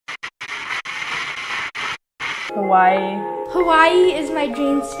Hawaii. Hawaii is my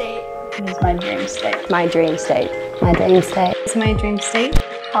dream state. It is my dream state. My dream state. My dream state. It's my dream state.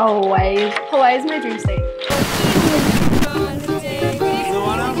 Hawaii. Hawaii is my dream state.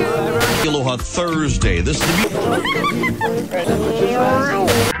 Aloha Thursday. This is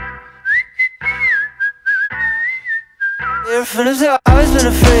the I've always been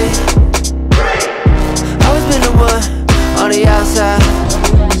afraid. Always been the one on the outside.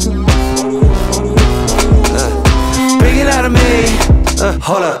 Bring it out of me.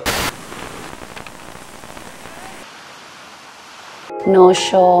 Hold up. North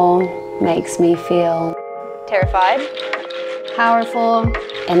Shore makes me feel Terrified, Powerful.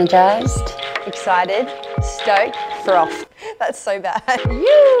 energized, excited, stoked, frothed. That's so bad.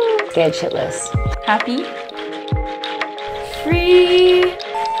 scared shitless. Happy. Free.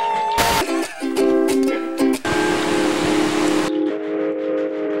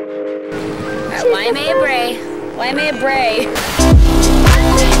 Waimea Bray. Waimea Bray.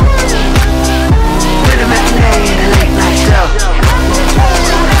 With a matinee and a late night show.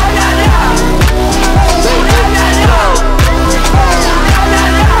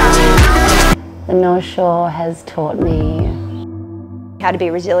 The North Shore has taught me How to be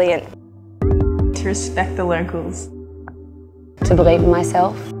resilient. To respect the locals. to believe in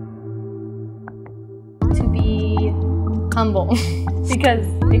myself, To be humble. Because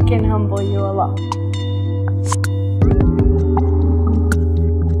it can humble you a lot.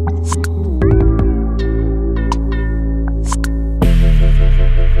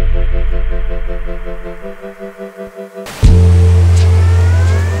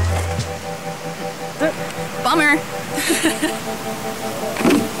 Bummer.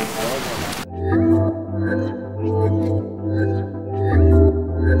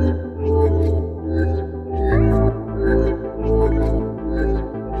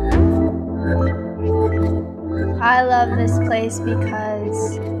 I love this place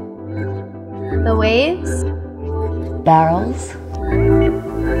because the waves, Barrels,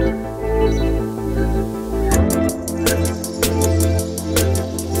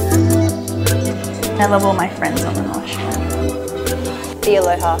 I love all my friends on the North Shore. The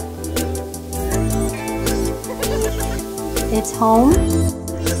aloha. it's home.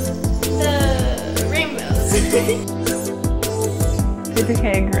 The rainbows. The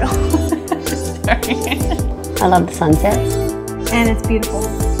bouquet grill. Sorry. I love the sunsets, And it's beautiful.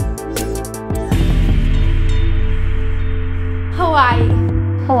 Hawaii.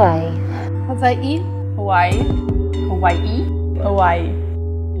 Hawaii. Hawaii. Hawaii. Hawaii. Hawaii.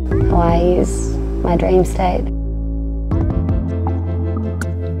 Hawaii is my dream state.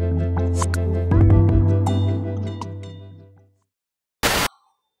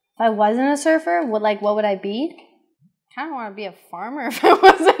 If I wasn't a surfer, what would I be? I kind of want to be a farmer if I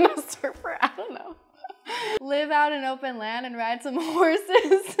wasn't a surfer. I don't know. Live out in open land and ride some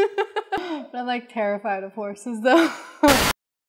horses. But I'm like terrified of horses though.